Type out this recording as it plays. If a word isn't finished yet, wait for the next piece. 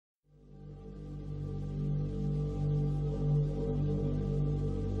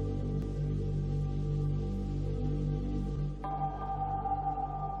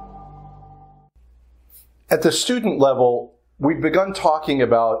At the student level, we've begun talking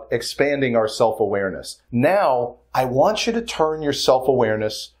about expanding our self-awareness. Now, I want you to turn your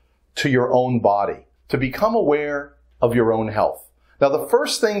self-awareness to your own body, to become aware of your own health. Now, the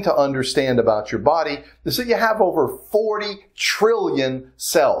first thing to understand about your body is that you have over 40 trillion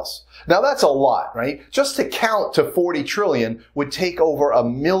cells. Now, that's a lot, right? Just to count to 40 trillion would take over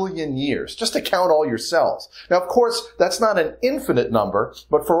 1,000,000 years, just to count all your cells. Now, of course, that's not an infinite number,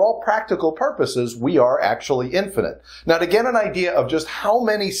 but for all practical purposes, we are actually infinite. Now, to get an idea of just how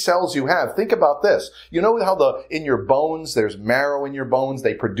many cells you have, think about this. You know how in your bones, there's marrow in your bones,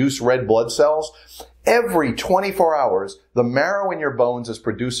 they produce red blood cells? Every 24 hours, the marrow in your bones is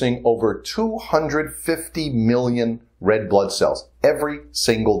producing over 250 million red blood cells every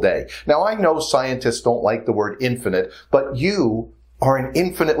single day. Now, I know scientists don't like the word infinite, but you are an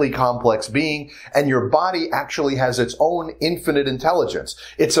infinitely complex being, and your body actually has its own infinite intelligence.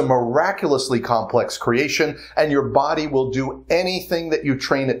 It's a miraculously complex creation, and your body will do anything that you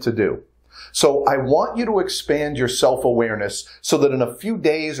train it to do. So I want you to expand your self-awareness so that in a few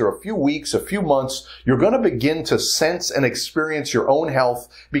days or a few weeks, a few months, you're going to begin to sense and experience your own health,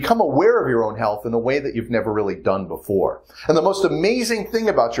 become aware of your own health in a way that you've never really done before. And the most amazing thing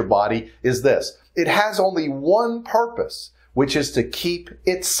about your body is this. It has only one purpose, which is to keep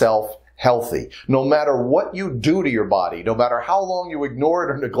itself healthy. No matter what you do to your body, no matter how long you ignore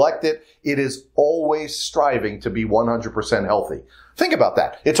it or neglect it, it is always striving to be 100% healthy. Think about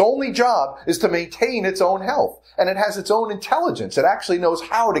that. Its only job is to maintain its own health, and it has its own intelligence. It actually knows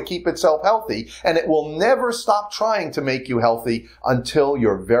how to keep itself healthy, and it will never stop trying to make you healthy until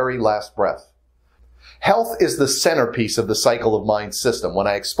your very last breath. Health is the centerpiece of the cycle of mind system. When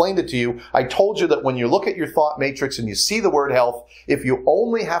I explained it to you, I told you that when you look at your thought matrix and you see the word health, if you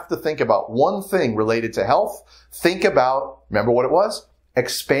only have to think about one thing related to health, think about, remember what it was?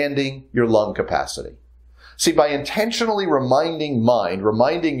 Expanding your lung capacity. See, by intentionally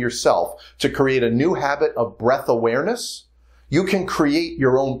reminding yourself to create a new habit of breath awareness, you can create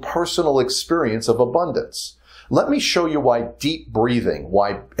your own personal experience of abundance. Let me show you why deep breathing,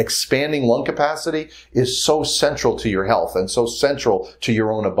 why expanding lung capacity is so central to your health and so central to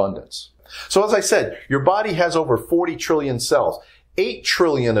your own abundance. So as I said, your body has over 40 trillion cells. 8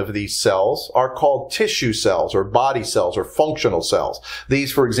 trillion of these cells are called tissue cells or body cells or functional cells.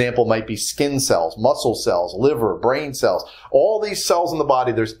 These, for example, might be skin cells, muscle cells, liver, brain cells. All these cells in the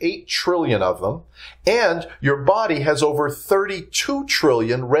body, there's 8 trillion of them. And your body has over 32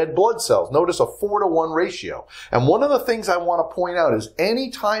 trillion red blood cells. Notice a 4-to-1 ratio. And one of the things I want to point out is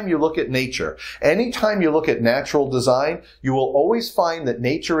anytime you look at nature, anytime you look at natural design, you will always find that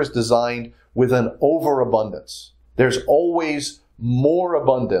nature is designed with an overabundance. There's always more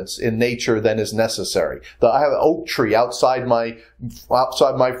abundance in nature than is necessary. I have an oak tree outside my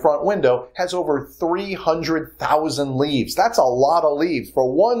front window, has over 300,000 leaves. That's a lot of leaves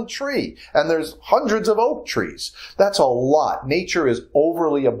for one tree. And there's hundreds of oak trees. That's a lot. Nature is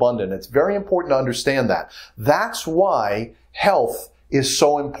overly abundant. It's very important to understand that. That's why health is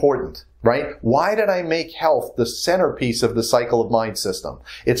so important. Right? Why did I make health the centerpiece of the cycle of mind system?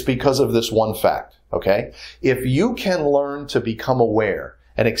 It's because of this one fact, okay? If you can learn to become aware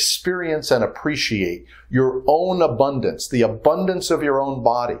and experience and appreciate your own abundance, the abundance of your own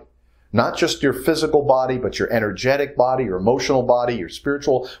body, not just your physical body, but your energetic body, your emotional body, your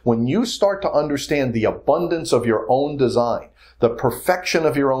spiritual, when you start to understand the abundance of your own design, the perfection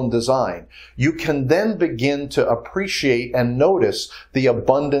of your own design, you can then begin to appreciate and notice the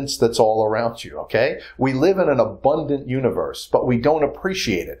abundance that's all around you, okay? We live in an abundant universe, but we don't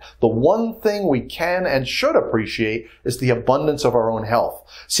appreciate it. The one thing we can and should appreciate is the abundance of our own health.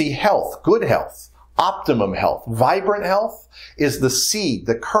 See, health, good health, optimum health, vibrant health is the seed,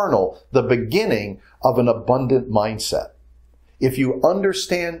 the kernel, the beginning of an abundant mindset. If you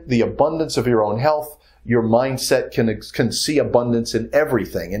understand the abundance of your own health, your mindset can see abundance in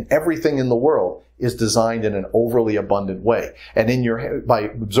everything, and everything in the world is designed in an overly abundant way. And by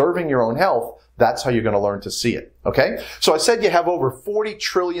observing your own health, that's how you're going to learn to see it. Okay? So I said you have over 40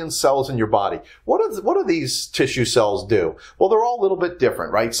 trillion cells in your body. What do these tissue cells do? Well, they're all a little bit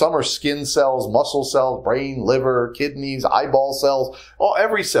different, right? Some are skin cells, muscle cells, brain, liver, kidneys, eyeball cells,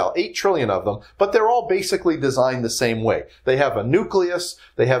 every cell, 8 trillion of them, but they're all basically designed the same way. They have a nucleus,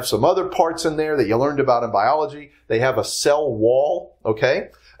 they have some other parts in there that you learned about in biology, they have a cell wall, okay?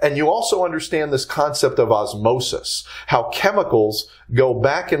 And you also understand this concept of osmosis, how chemicals go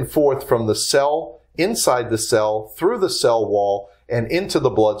back and forth from the cell, inside the cell, through the cell wall, and into the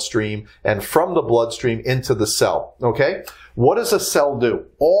bloodstream, and from the bloodstream into the cell, okay? What does a cell do?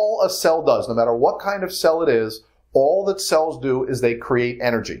 All a cell does, no matter what kind of cell it is, all that cells do is they create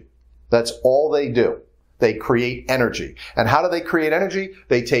energy. That's all they do. they create energy. And how do they create energy?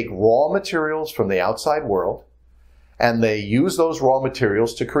 They take raw materials from the outside world, and they use those raw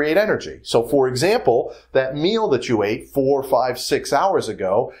materials to create energy. So for example, that meal that you ate 4, 5, 6 hours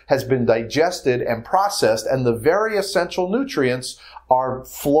ago has been digested and processed, and the very essential nutrients are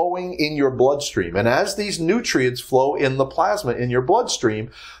flowing in your bloodstream. And as these nutrients flow in the plasma in your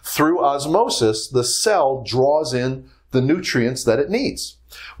bloodstream, through osmosis, the cell draws in the nutrients that it needs.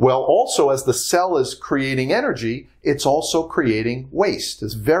 Well, also as the cell is creating energy, it's also creating waste.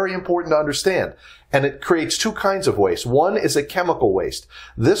 It's very important to understand. And it creates two kinds of waste. One is a chemical waste.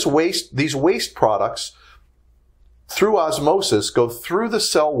 These waste products, through osmosis, go through the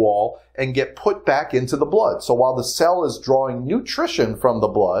cell wall and get put back into the blood. So while the cell is drawing nutrition from the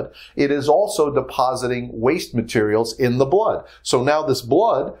blood, it is also depositing waste materials in the blood. So now this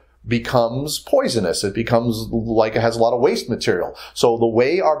blood becomes poisonous. It becomes like it has a lot of waste material. So the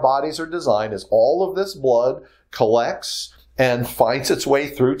way our bodies are designed is all of this blood collects and finds its way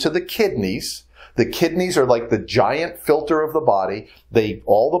through to the kidneys. The kidneys are like the giant filter of the body.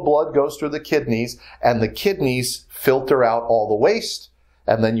 All the blood goes through the kidneys, and the kidneys filter out all the waste,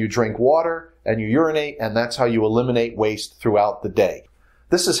 and then you drink water and you urinate, and that's how you eliminate waste throughout the day.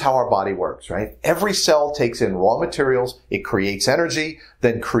 This is how our body works, right? Every cell takes in raw materials, it creates energy,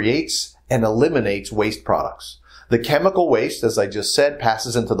 then creates and eliminates waste products. The chemical waste, as I just said,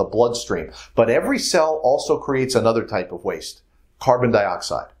 passes into the bloodstream. But every cell also creates another type of waste, carbon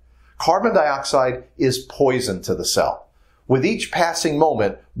dioxide. Carbon dioxide is poison to the cell. With each passing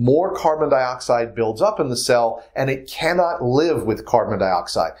moment, more carbon dioxide builds up in the cell, and it cannot live with carbon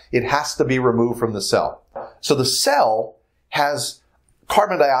dioxide. It has to be removed from the cell. So the cell has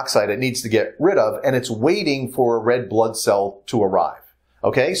carbon dioxide it needs to get rid of, and it's waiting for a red blood cell to arrive.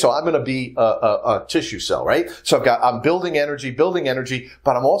 Okay, so I'm going to be a tissue cell, right? So I'm building energy,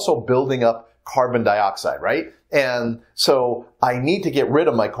 but I'm also building up carbon dioxide, right? And so I need to get rid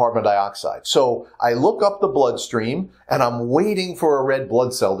of my carbon dioxide. So I look up the bloodstream and I'm waiting for a red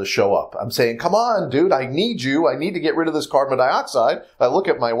blood cell to show up. I'm saying, come on, dude, I need you. I need to get rid of this carbon dioxide. I look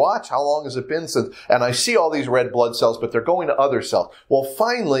at my watch. How long has it been since? And I see all these red blood cells, but they're going to other cells. Well,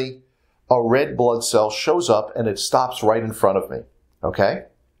 finally, a red blood cell shows up and it stops right in front of me. Okay?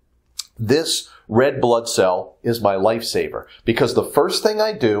 This red blood cell is my lifesaver, because the first thing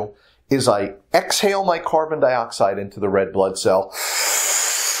I do is I exhale my carbon dioxide into the red blood cell,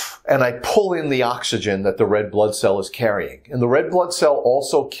 and I pull in the oxygen that the red blood cell is carrying. And the red blood cell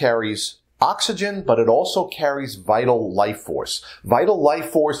also carries oxygen, but it also carries vital life force. Vital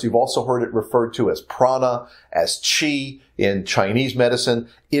life force, you've also heard it referred to as prana, as chi in Chinese medicine.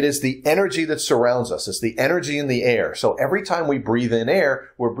 It is the energy that surrounds us. It's the energy in the air. So every time we breathe in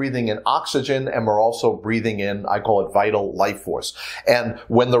air, we're breathing in oxygen, and we're also breathing in, I call it vital life force. And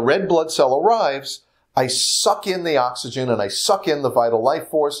when the red blood cell arrives, I suck in the oxygen and I suck in the vital life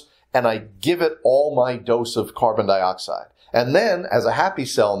force, and I give it all my dose of carbon dioxide. And then, as a happy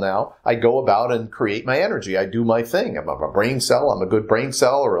cell now, I go about and create my energy. I do my thing. I'm a brain cell. I'm a good brain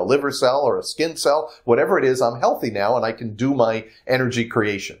cell, or a liver cell, or a skin cell. Whatever it is, I'm healthy now, and I can do my energy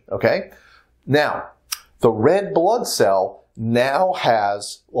creation. Okay? Now, the red blood cell now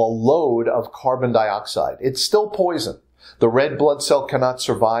has a load of carbon dioxide. It's still poison. The red blood cell cannot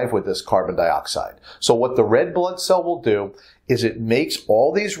survive with this carbon dioxide. So what the red blood cell will do is it makes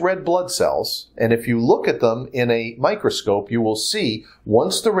all these red blood cells, and if you look at them in a microscope, you will see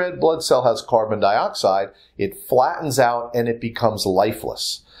once the red blood cell has carbon dioxide, it flattens out and it becomes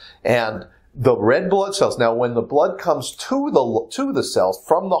lifeless. And the red blood cells, now when the blood comes to the cells,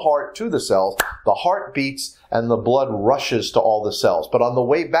 from the heart to the cells, the heart beats and the blood rushes to all the cells. But on the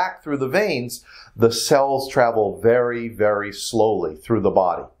way back through the veins, the cells travel very, very slowly through the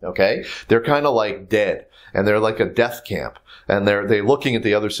body, okay? They're kind of like dead, and they're like a death camp. And they're looking at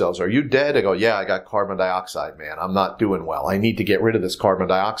the other cells. Are you dead? I go, yeah, I got carbon dioxide, man. I'm not doing well. I need to get rid of this carbon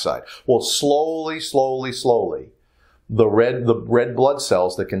dioxide. Well, slowly, the red blood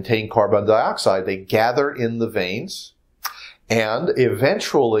cells that contain carbon dioxide, they gather in the veins, and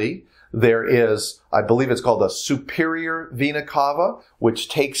eventually there is, I believe it's called a superior vena cava, which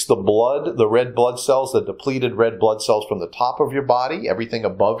takes the blood, the red blood cells, the depleted red blood cells from the top of your body, everything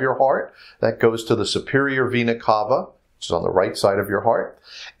above your heart, that goes to the superior vena cava, which is on the right side of your heart.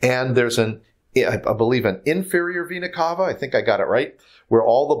 And there's I believe an inferior vena cava, I think I got it right, where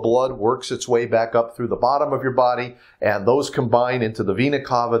all the blood works its way back up through the bottom of your body, and those combine into the vena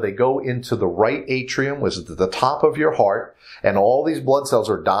cava. They go into the right atrium, which is at the top of your heart, and all these blood cells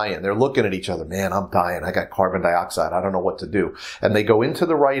are dying. They're looking at each other. Man, I'm dying. I got carbon dioxide. I don't know what to do. And they go into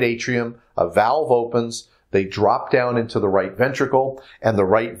the right atrium. A valve opens. They drop down into the right ventricle, and the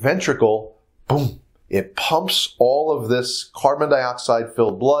right ventricle, boom, It pumps all of this carbon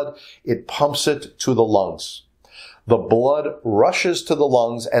dioxide-filled blood. It pumps it to the lungs. The blood rushes to the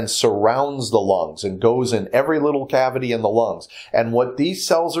lungs and surrounds the lungs and goes in every little cavity in the lungs. And what these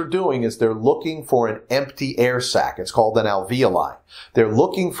cells are doing is they're looking for an empty air sac. It's called an alveoli. They're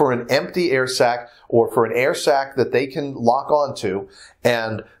looking for an empty air sac, or for an air sac that they can lock onto,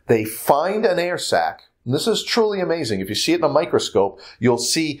 and they find an air sac. And this is truly amazing. If you see it in a microscope, you'll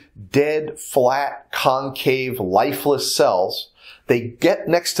see dead, flat, concave, lifeless cells. They get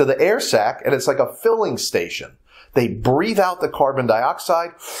next to the air sac, and it's like a filling station. They breathe out the carbon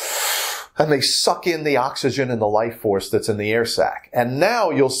dioxide, and they suck in the oxygen and the life force that's in the air sac. And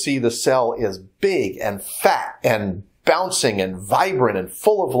now you'll see the cell is big and fat and bouncing and vibrant and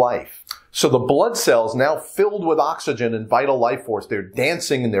full of life. So the blood cells, now filled with oxygen and vital life force, they're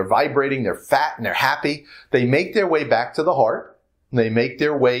dancing and they're vibrating, they're fat and they're happy. They make their way back to the heart. They make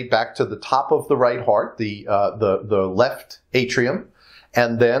their way back to the top of the right heart, the left atrium,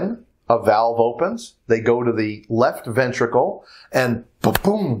 and then a valve opens. They go to the left ventricle, and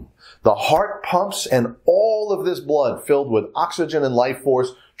boom, the heart pumps, and all of this blood filled with oxygen and life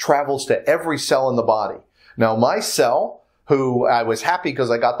force travels to every cell in the body. Now, my cell, who I was happy because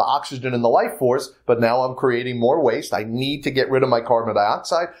I got the oxygen and the life force, but now I'm creating more waste. I need to get rid of my carbon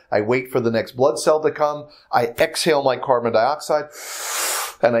dioxide. I wait for the next blood cell to come. I exhale my carbon dioxide,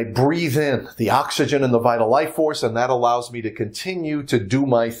 and I breathe in the oxygen and the vital life force, and that allows me to continue to do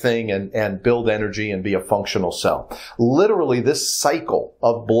my thing and build energy and be a functional cell. Literally, this cycle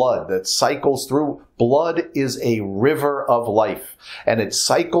of blood that cycles through, blood is a river of life, and it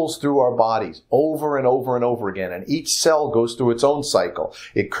cycles through our bodies over and over and over again, and each cell goes through its own cycle.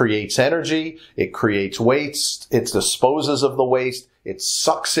 It creates energy, it creates waste, it disposes of the waste, it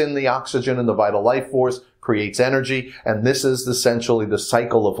sucks in the oxygen and the vital life force, creates energy, and this is essentially the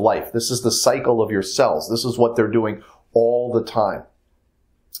cycle of life. This is the cycle of your cells. This is what they're doing all the time.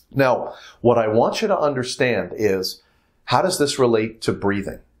 Now, what I want you to understand is, how does this relate to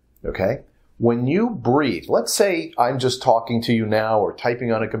breathing? Okay? When you breathe, let's say I'm just talking to you now, or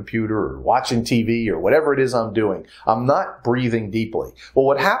typing on a computer, or watching TV, or whatever it is I'm doing. I'm not breathing deeply. Well,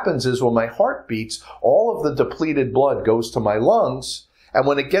 what happens is when my heart beats, all of the depleted blood goes to my lungs, and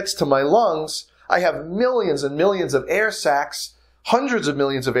when it gets to my lungs, I have millions and millions of air sacs, hundreds of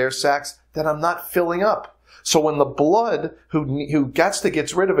millions of air sacs that I'm not filling up. So when the blood who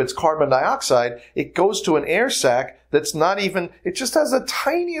gets rid of its carbon dioxide, it goes to an air sac that's not even, it just has the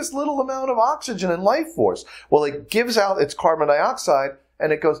tiniest little amount of oxygen and life force. Well, it gives out its carbon dioxide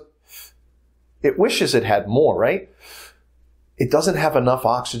and it goes, it wishes it had more, right? It doesn't have enough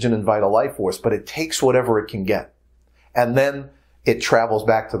oxygen and vital life force, but it takes whatever it can get. And then it travels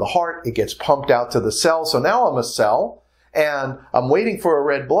back to the heart. It gets pumped out to the cell. So now I'm a cell, and I'm waiting for a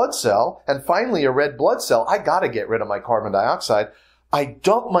red blood cell. And finally, a red blood cell, I got to get rid of my carbon dioxide. I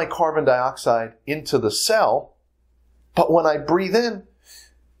dump my carbon dioxide into the cell. But when I breathe in,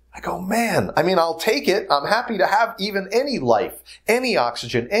 I go, man, I mean, I'll take it. I'm happy to have even any life, any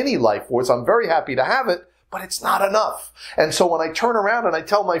oxygen, any life force. I'm very happy to have it. But it's not enough. And so when I turn around and I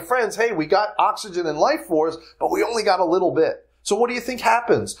tell my friends, hey, we got oxygen and life force, but we only got a little bit. So what do you think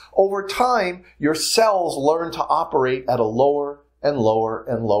happens? Over time, your cells learn to operate at a lower and lower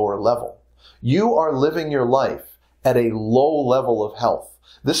and lower level. You are living your life at a low level of health.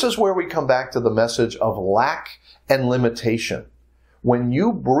 This is where we come back to the message of lack and limitation. When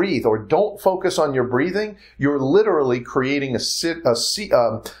you breathe or don't focus on your breathing, you're literally creating a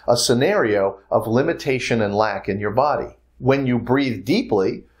scenario of limitation and lack in your body. When you breathe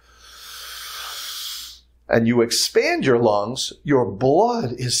deeply, and you expand your lungs, your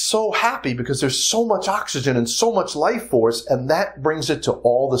blood is so happy because there's so much oxygen and so much life force, and that brings it to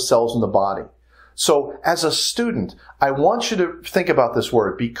all the cells in the body. So as a student, I want you to think about this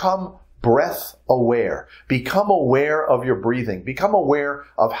word. Become breath aware. Become aware of your breathing. Become aware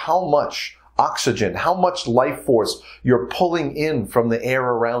of how much oxygen, how much life force you're pulling in from the air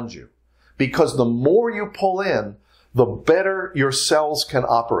around you. Because the more you pull in, the better your cells can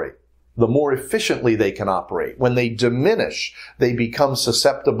operate. The more efficiently they can operate. When they diminish, they become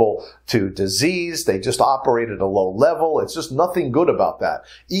susceptible to disease. They just operate at a low level. It's just nothing good about that.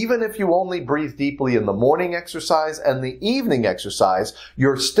 Even if you only breathe deeply in the morning exercise and the evening exercise,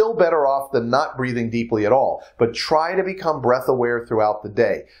 you're still better off than not breathing deeply at all. But try to become breath aware throughout the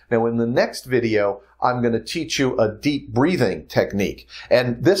day. Now, in the next video, I'm going to teach you a deep breathing technique.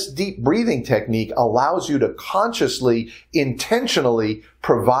 And this deep breathing technique allows you to consciously, intentionally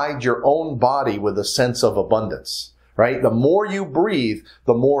provide your own body with a sense of abundance. right? The more you breathe,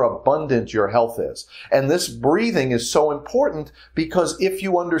 the more abundant your health is. And this breathing is so important because if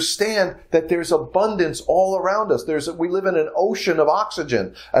you understand that there's abundance all around us, we live in an ocean of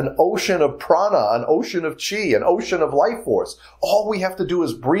oxygen, an ocean of prana, an ocean of chi, an ocean of life force. All we have to do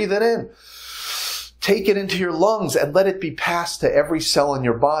is breathe it in. Take it into your lungs and let it be passed to every cell in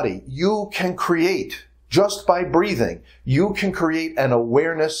your body. You can create, just by breathing, you can create an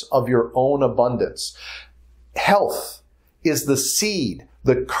awareness of your own abundance. Health is the seed,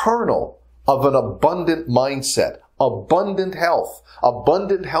 the kernel of an abundant mindset. Abundant health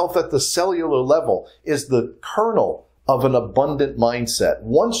at the cellular level is the kernel of an abundant mindset.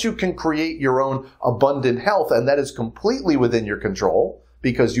 Once you can create your own abundant health, and that is completely within your control,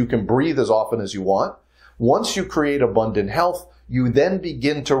 because you can breathe as often as you want. Once you create abundant health, you then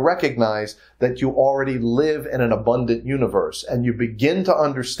begin to recognize that you already live in an abundant universe, and you begin to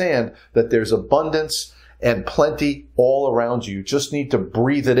understand that there's abundance and plenty all around you. You just need to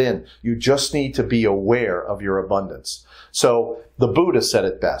breathe it in. You just need to be aware of your abundance. So the Buddha said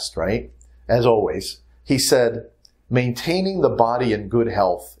it best, right? As always, he said, maintaining the body in good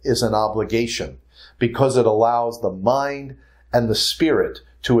health is an obligation because it allows the mind and the spirit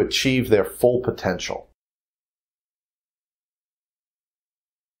to achieve their full potential.